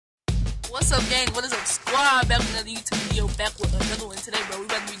What's up, gang? What is up, squad? Back with another YouTube video, back with another one today, bro. We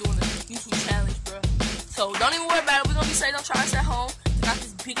about to be doing a YouTube challenge, bro. So don't even worry about it. We're gonna be safe. Don't try us at home. Got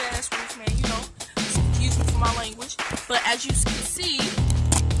this big ass roof, man. You know, excuse me for my language. But as you can see,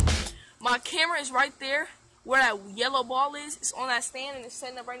 my camera is right there where that yellow ball is. It's on that stand and it's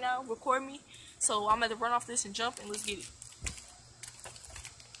setting up right now, recording me. So I'm gonna run off this and jump, and let's get it.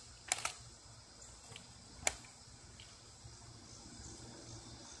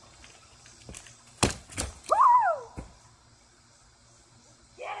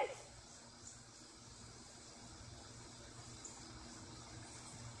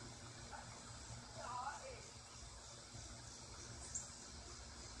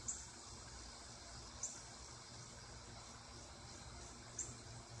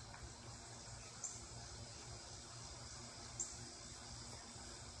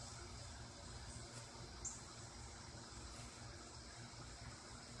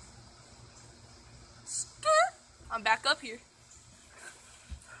 I'm back up here.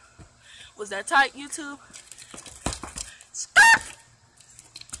 Was that tight, YouTube?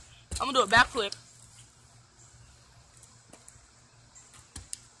 I'm gonna do a backflip.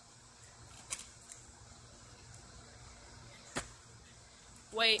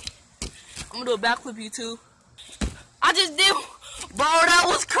 Wait, I'm gonna do a backflip, YouTube. I just did, bro. That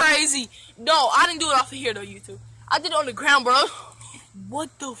was crazy. No, I didn't do it off of here though, YouTube. I did it on the ground, bro.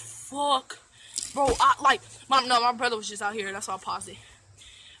 What the fuck? Bro, my brother was just out here. That's why I paused it.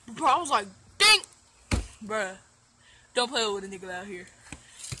 Bro, I was like, dang. Bruh, don't play with a nigga out here.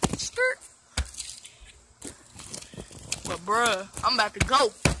 Skirt. But bruh, I'm about to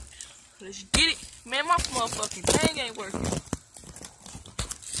go. Let's get it. Man, my motherfucking thing ain't working.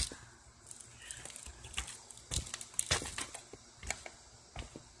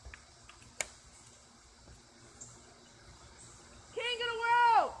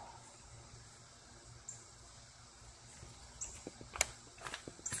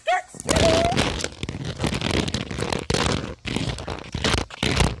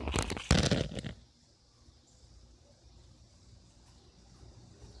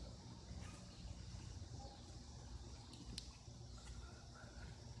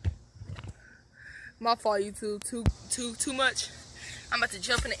 My fault, YouTube. Too much. I'm about to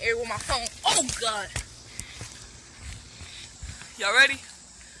jump in the air with my phone. Oh God! Y'all ready?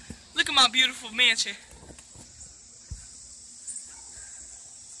 Look at my beautiful mansion.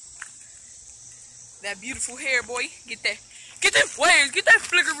 That beautiful hair, boy. Get that waves. Get that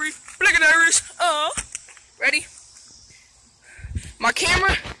flickery. Ready? My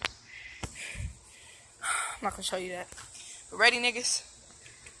camera. I'm not gonna show you that. But ready, niggas?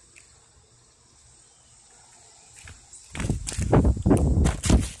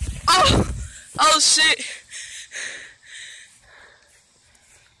 Oh shit.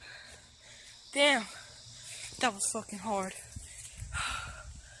 Damn. That was fucking hard.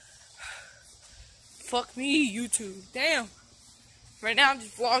 Fuck me, YouTube. Damn. Right now I'm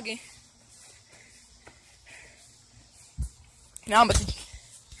just vlogging. Now I'm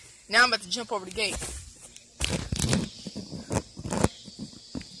about to jump over the gate.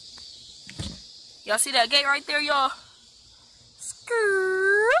 Y'all see that gate right there, y'all?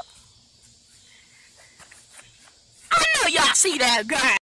 Skirt. Y'all see that guy?